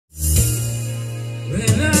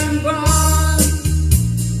When I'm gone,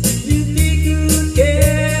 you take good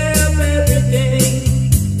care of everything.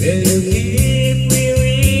 Will you keep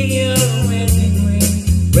wearing your wedding ring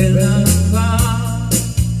when I'm gone?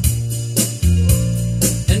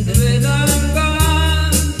 And when I'm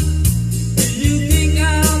gone, do you think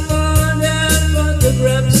I'll wonder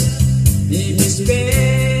photographs? Maybe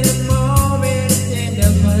spend a moment in the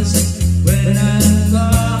bus when I'm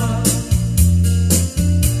gone.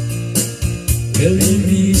 Will you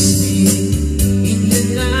miss me in the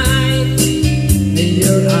night? Will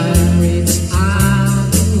your arms reach out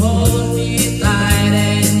to hold me tight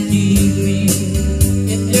and keep me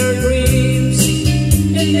in your dreams,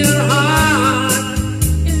 in your heart,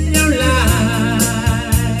 in your life?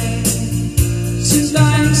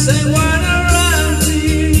 Sometimes I wanna run to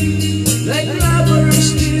you like lovers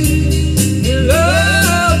do. Your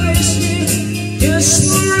love is me, just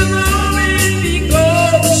for a moment be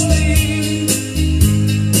close to you.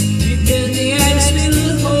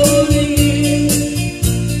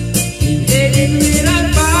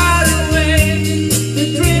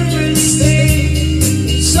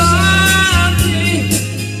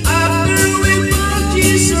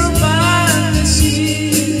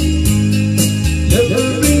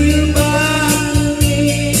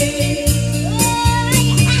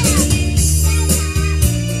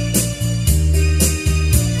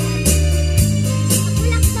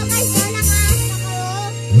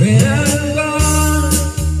 When I'm gone,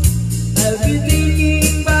 I'll be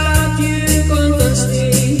thinking about you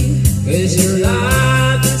constantly, 'cause you're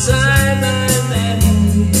locked inside my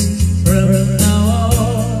memories from now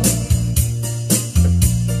on.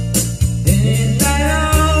 And I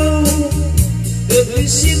know that we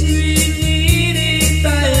seem to be needing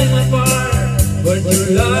time apart, but your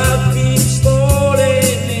love keeps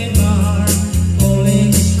falling in my heart,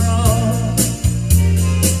 falling strong.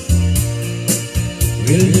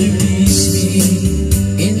 Will you miss me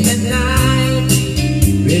in the night?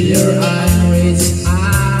 Will your arms reach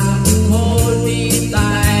out to hold me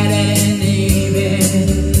tight and even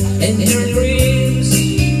in your dreams,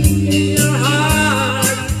 in your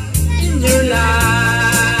heart, in your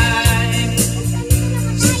life?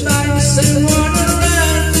 Sometimes I wanna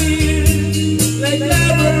run to you like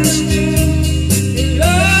lovers do. In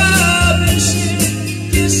love is you,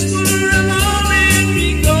 just for a moment be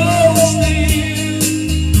close to you.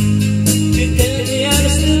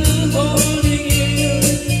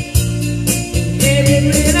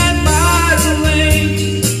 When I'm far away,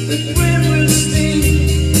 the dream will stay.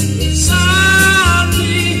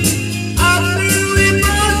 Someday, after we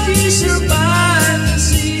both kiss your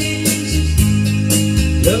fantasies,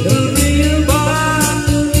 love will bring back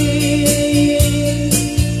to me.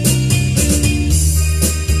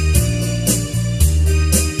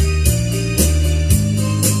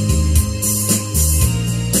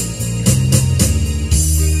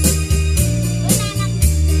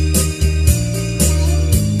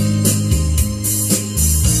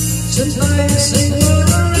 Sometimes I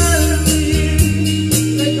wanna run to you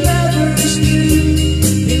like lovers do.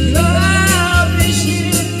 In love is you,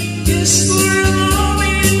 just for a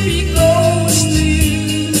moment be close to you.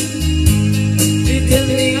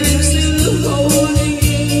 Pretending I'm still holding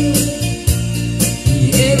you.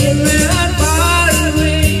 Even when I'm far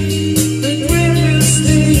away, the dream will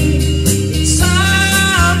stay.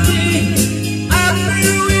 Someday,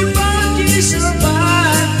 after we both kiss our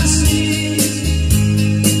fantasies,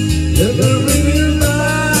 love will bring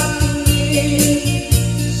back to me.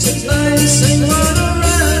 Sometimes I wanna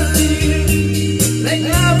run to you like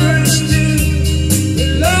lovers do. The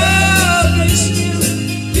love is you,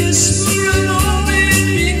 just for a moment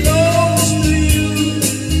be close to you.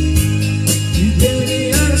 You tell me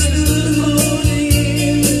I'm still holding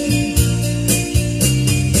you.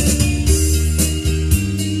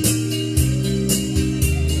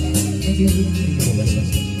 Thank you. Thank you,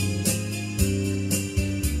 Basa.